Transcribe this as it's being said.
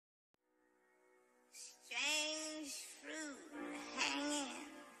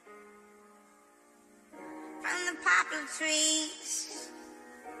trees.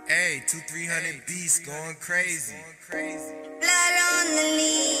 Hey, 200-300 beats going crazy. Blood on the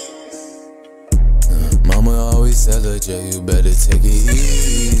leaves. Mama always tell her, Jay, you better take it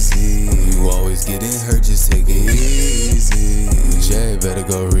easy. You always getting hurt, just take it easy. Jay, better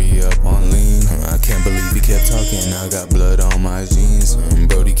go re-up on lean. I can't believe he kept talking, I got blood on my jeans.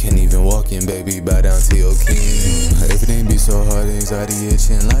 Brody can't even walk in, baby, bow down to your king. Everything be so hard, anxiety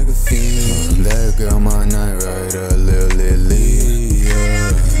itching like a fiend. That girl, my night rider, Lil Lily.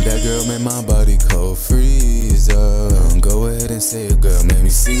 That girl made my body cold freeze up. Go ahead and say it, girl, made me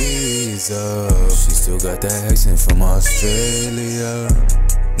seize up. She still got that accent from Australia.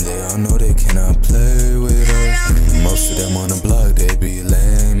 They all know they cannot play with us. Most of them on the block, they be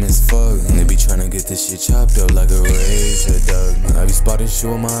lame as fuck. They be tryna get this shit chopped up like a razor, dog. I be spotting shit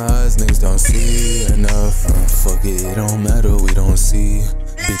with my eyes, niggas don't see enough. Fuck it, it don't matter, we don't see.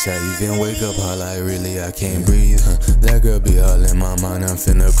 Bitch, I even wake up high like really I can't breathe. That girl be all in my mind, I'm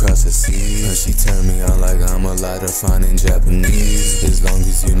finna cross the sea. She turn me on like I'm a lot of fun in Japanese. As long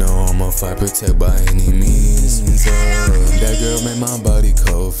as you know I'ma fight, protect by any means. That girl made my body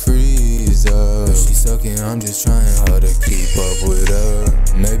cold freeze up. She sucking, I'm just trying hard to keep up with